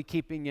constantly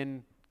keeping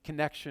in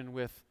connection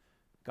with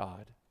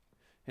God.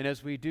 And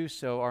as we do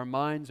so, our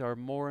minds are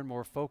more and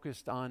more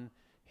focused on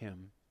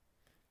him.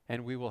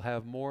 And we will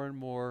have more and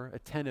more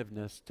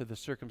attentiveness to the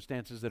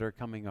circumstances that are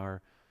coming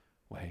our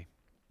way.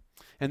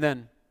 And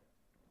then,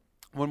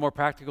 one more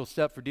practical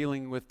step for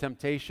dealing with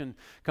temptation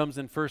comes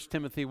in 1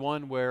 Timothy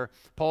 1, where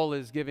Paul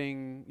is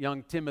giving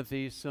young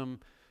Timothy some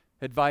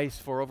advice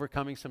for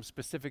overcoming some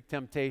specific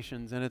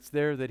temptations. And it's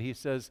there that he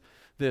says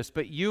this,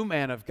 but you,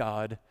 man of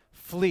God,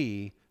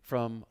 flee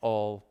from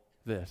all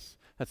this.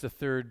 That's the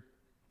third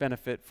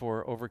benefit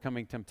for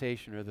overcoming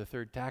temptation, or the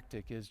third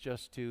tactic is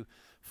just to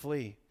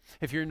flee.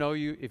 If you know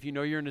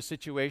you're in a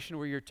situation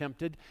where you're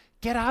tempted,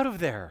 get out of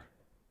there.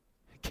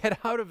 Get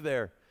out of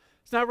there.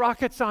 It's not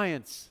rocket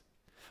science.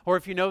 Or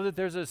if you know that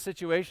there's a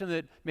situation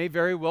that may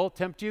very well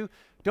tempt you,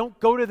 don't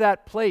go to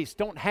that place.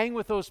 Don't hang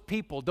with those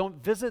people.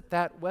 Don't visit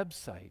that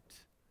website.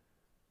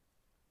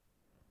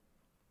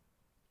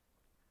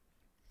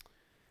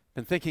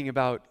 Been thinking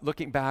about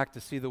looking back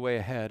to see the way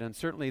ahead, and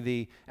certainly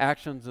the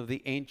actions of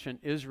the ancient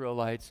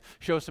Israelites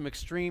show some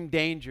extreme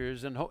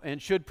dangers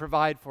and should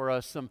provide for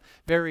us some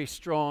very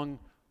strong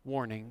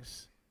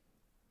warnings.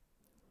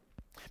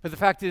 But the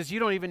fact is, you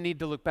don't even need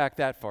to look back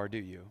that far, do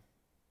you?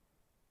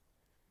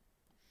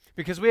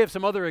 Because we have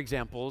some other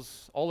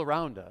examples all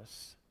around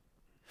us.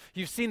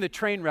 You've seen the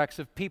train wrecks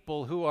of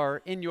people who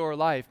are in your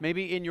life,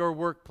 maybe in your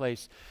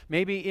workplace,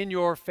 maybe in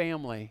your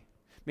family,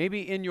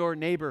 maybe in your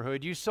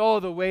neighborhood. You saw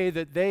the way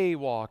that they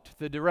walked,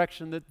 the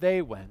direction that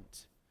they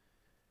went.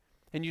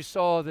 And you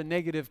saw the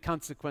negative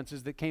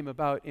consequences that came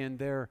about in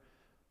their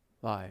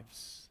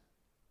lives.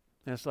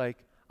 And it's like,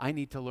 I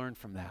need to learn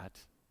from that.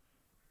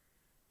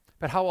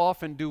 But how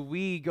often do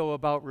we go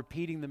about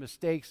repeating the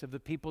mistakes of the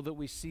people that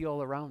we see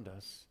all around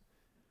us?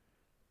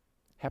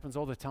 Happens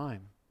all the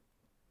time.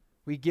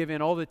 We give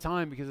in all the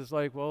time because it's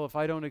like, well, if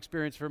I don't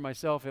experience for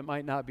myself, it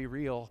might not be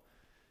real.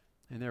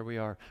 And there we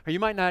are. Or you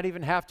might not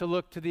even have to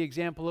look to the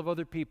example of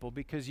other people,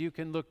 because you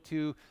can look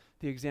to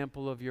the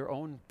example of your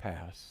own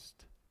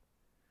past.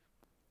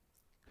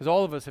 Because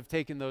all of us have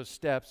taken those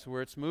steps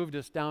where it's moved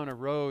us down a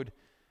road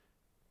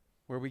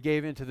where we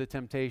gave into the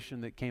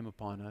temptation that came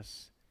upon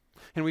us.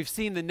 And we've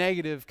seen the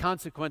negative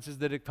consequences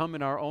that have come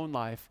in our own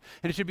life.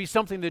 And it should be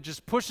something that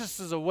just pushes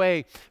us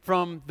away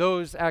from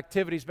those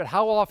activities. But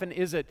how often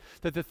is it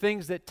that the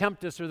things that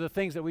tempt us are the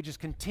things that we just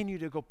continue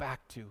to go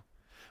back to?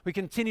 We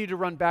continue to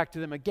run back to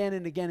them again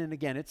and again and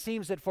again. It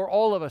seems that for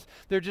all of us,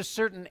 there are just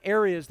certain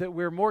areas that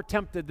we're more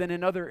tempted than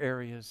in other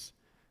areas.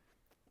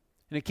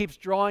 And it keeps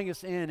drawing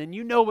us in. And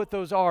you know what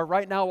those are.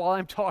 Right now, while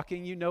I'm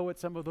talking, you know what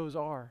some of those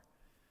are.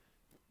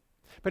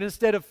 But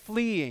instead of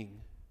fleeing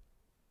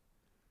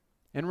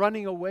and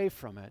running away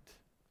from it,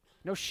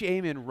 no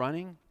shame in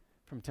running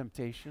from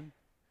temptation.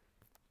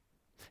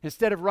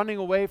 Instead of running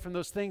away from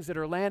those things that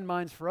are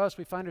landmines for us,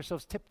 we find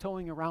ourselves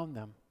tiptoeing around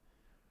them.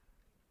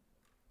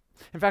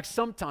 In fact,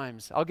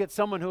 sometimes I'll get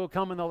someone who will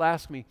come and they'll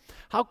ask me,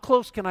 how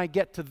close can I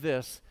get to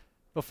this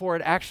before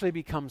it actually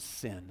becomes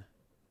sin?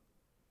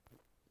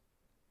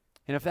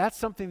 And if that's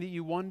something that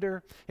you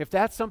wonder, if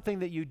that's something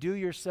that you do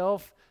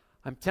yourself,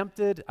 I'm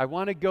tempted, I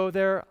want to go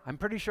there, I'm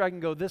pretty sure I can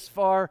go this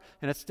far,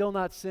 and it's still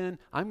not sin,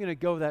 I'm going to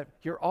go that.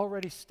 You're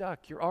already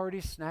stuck, you're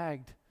already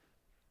snagged.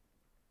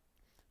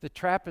 The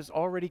trap has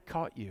already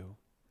caught you,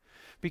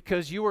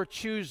 because you are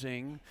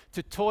choosing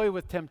to toy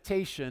with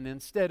temptation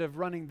instead of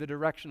running the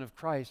direction of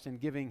Christ and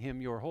giving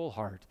him your whole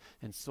heart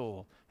and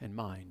soul and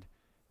mind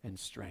and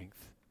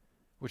strength,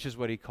 which is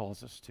what he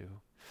calls us to.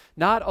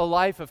 Not a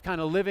life of kind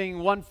of living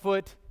 1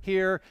 foot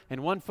here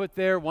and 1 foot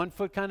there, 1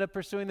 foot kind of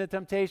pursuing the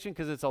temptation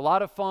because it's a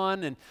lot of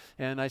fun,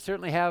 and I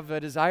certainly have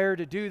a desire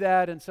to do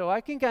that, and so I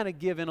can kind of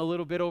give in a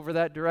little bit over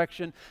that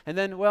direction, and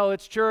then, well,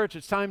 it's church,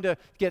 it's time to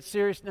get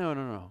serious.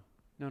 No.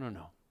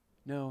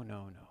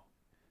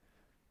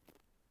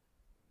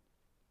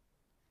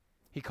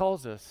 He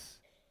calls us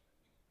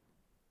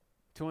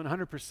to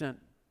 100%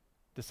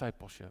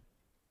 discipleship,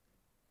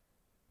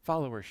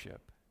 followership.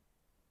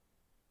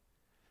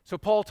 So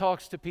Paul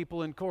talks to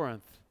people in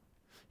Corinth.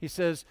 He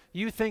says,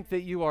 you think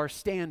that you are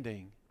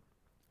standing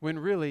when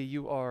really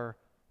you are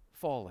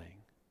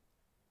falling.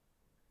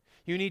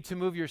 You need to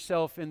move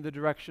yourself in the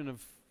direction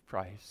of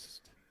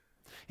Christ.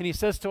 And he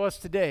says to us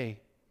today,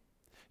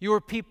 you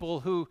are people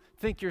who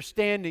think you're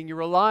standing, you're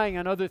relying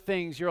on other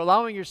things, you're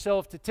allowing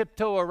yourself to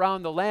tiptoe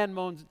around the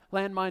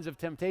landmines of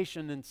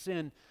temptation and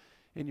sin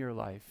in your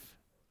life.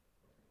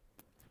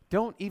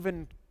 Don't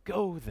even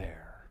go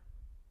there.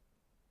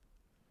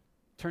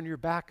 Turn your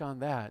back on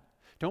that.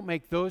 Don't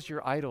make those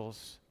your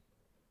idols.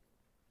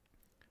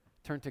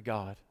 Turn to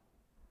God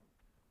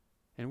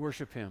and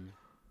worship him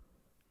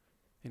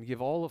and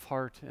give all of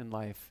heart and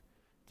life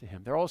to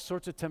him. There are all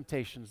sorts of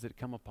temptations that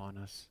come upon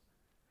us.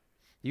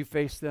 You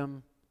face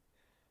them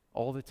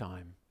all the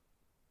time.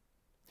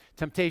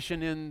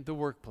 Temptation in the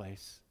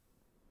workplace.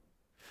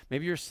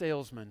 Maybe you're a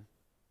salesman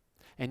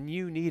and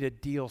you need a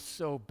deal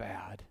so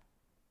bad.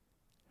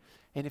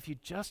 And if you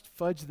just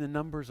fudge the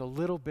numbers a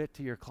little bit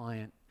to your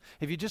client,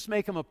 if you just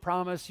make them a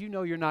promise, you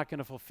know you're not going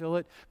to fulfill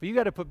it, but you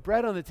got to put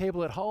bread on the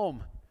table at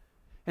home.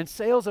 And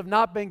sales have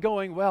not been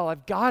going well.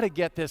 I've got to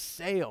get this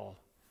sale.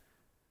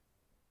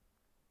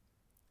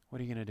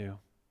 What are you going to do?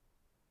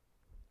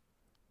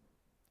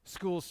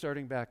 School's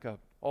starting back up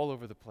all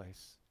over the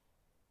place.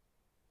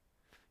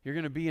 You're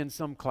going to be in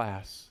some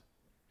class.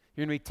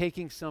 You're going to be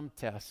taking some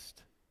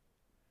test.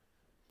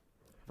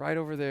 Right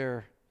over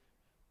there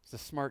is a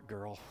smart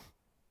girl.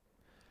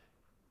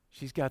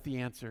 She's got the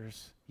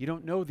answers. You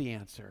don't know the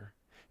answer.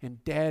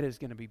 And Dad is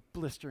going to be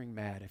blistering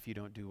mad if you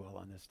don't do well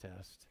on this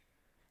test.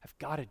 I've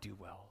got to do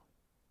well.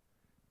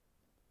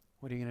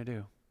 What are you going to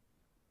do?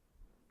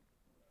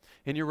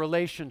 In your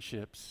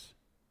relationships,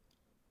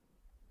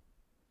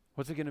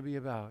 what's it going to be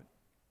about?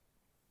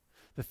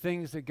 The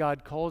things that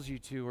God calls you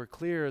to are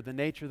clear, the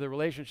nature of the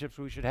relationships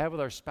we should have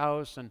with our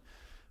spouse and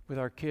with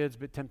our kids,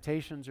 but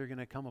temptations are going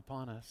to come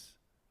upon us.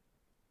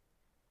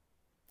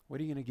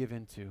 What are you going to give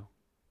into?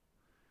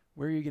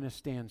 Where are you going to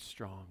stand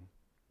strong?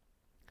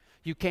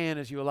 You can,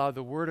 as you allow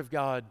the Word of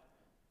God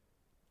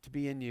to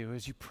be in you,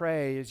 as you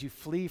pray, as you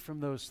flee from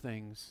those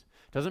things.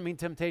 Doesn't mean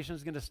temptation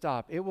is going to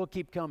stop. It will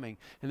keep coming.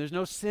 And there's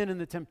no sin in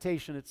the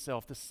temptation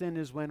itself. The sin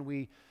is when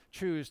we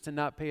choose to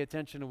not pay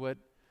attention to what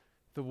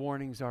the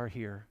warnings are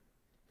here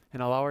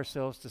and allow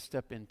ourselves to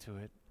step into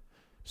it.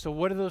 So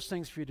what are those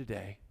things for you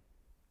today?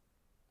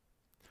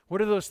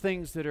 What are those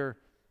things that are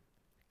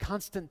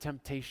constant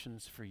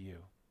temptations for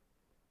you?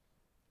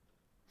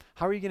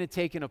 How are you going to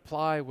take and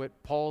apply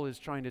what Paul is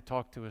trying to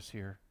talk to us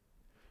here?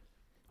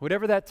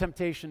 Whatever that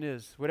temptation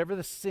is, whatever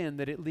the sin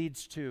that it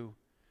leads to,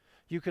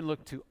 you can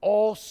look to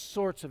all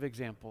sorts of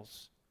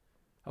examples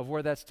of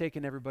where that's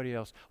taken everybody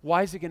else.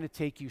 Why is it going to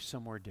take you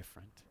somewhere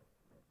different?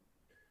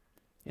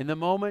 In the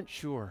moment,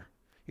 sure,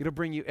 it'll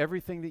bring you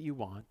everything that you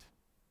want.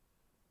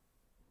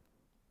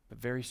 But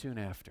very soon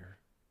after,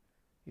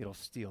 it'll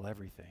steal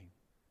everything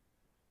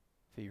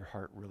that your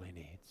heart really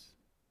needs.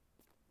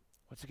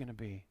 What's it going to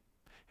be?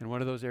 And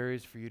one of those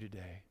areas for you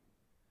today,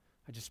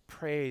 I just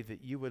pray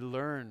that you would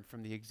learn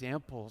from the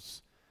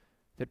examples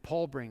that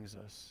Paul brings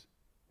us,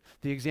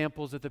 the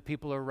examples that the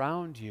people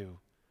around you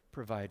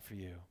provide for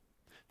you,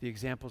 the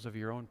examples of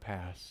your own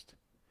past,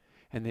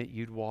 and that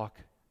you'd walk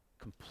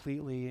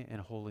completely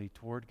and wholly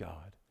toward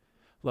God,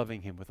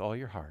 loving Him with all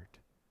your heart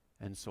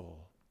and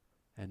soul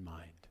and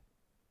mind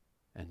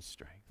and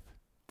strength.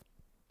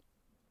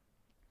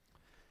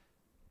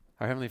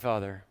 Our Heavenly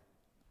Father,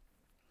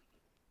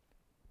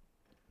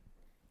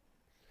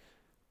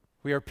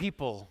 we are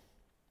people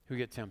who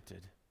get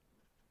tempted.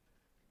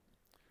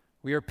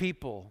 We are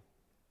people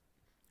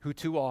who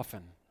too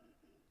often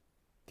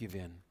give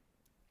in.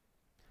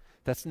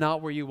 That's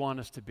not where you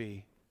want us to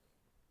be.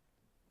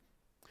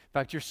 In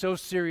fact, you're so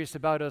serious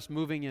about us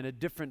moving in a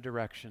different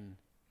direction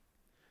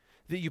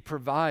that you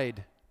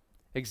provide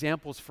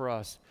examples for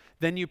us.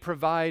 Then you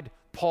provide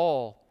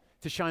Paul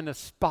to shine a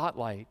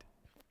spotlight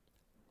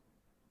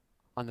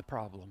on the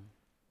problem,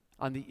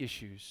 on the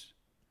issues.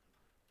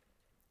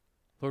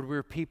 Lord,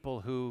 we're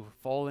people who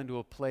fall into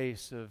a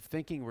place of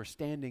thinking we're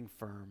standing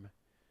firm.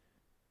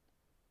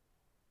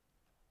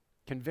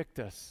 Convict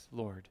us,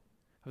 Lord,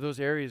 of those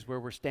areas where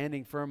we're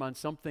standing firm on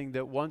something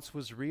that once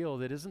was real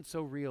that isn't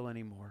so real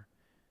anymore,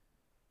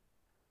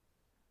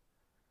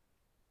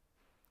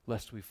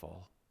 lest we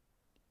fall.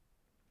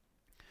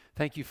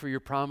 Thank you for your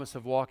promise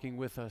of walking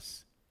with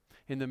us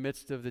in the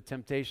midst of the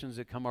temptations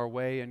that come our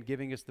way and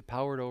giving us the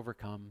power to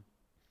overcome.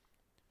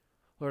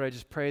 Lord, I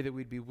just pray that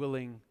we'd be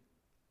willing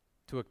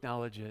to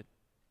acknowledge it.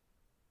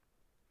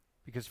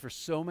 Because for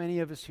so many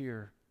of us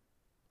here,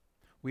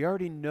 we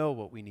already know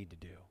what we need to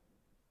do.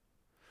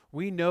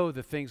 We know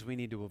the things we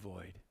need to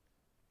avoid.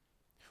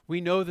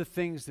 We know the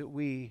things that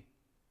we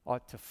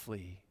ought to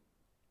flee.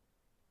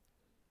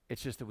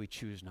 It's just that we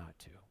choose not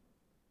to.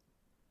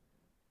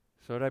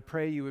 So Lord, I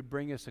pray you would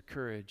bring us a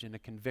courage and a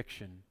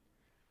conviction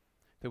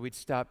that we'd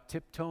stop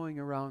tiptoeing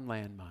around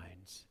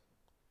landmines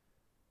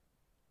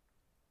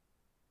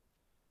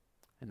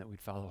and that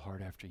we'd follow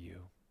hard after you.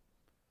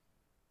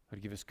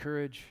 Lord, give us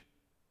courage.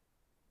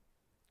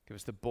 Give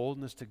us the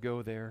boldness to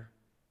go there.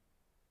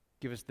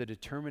 Give us the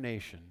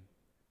determination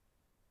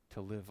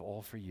to live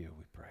all for you,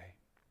 we pray.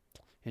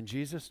 In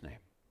Jesus' name,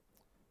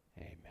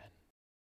 amen.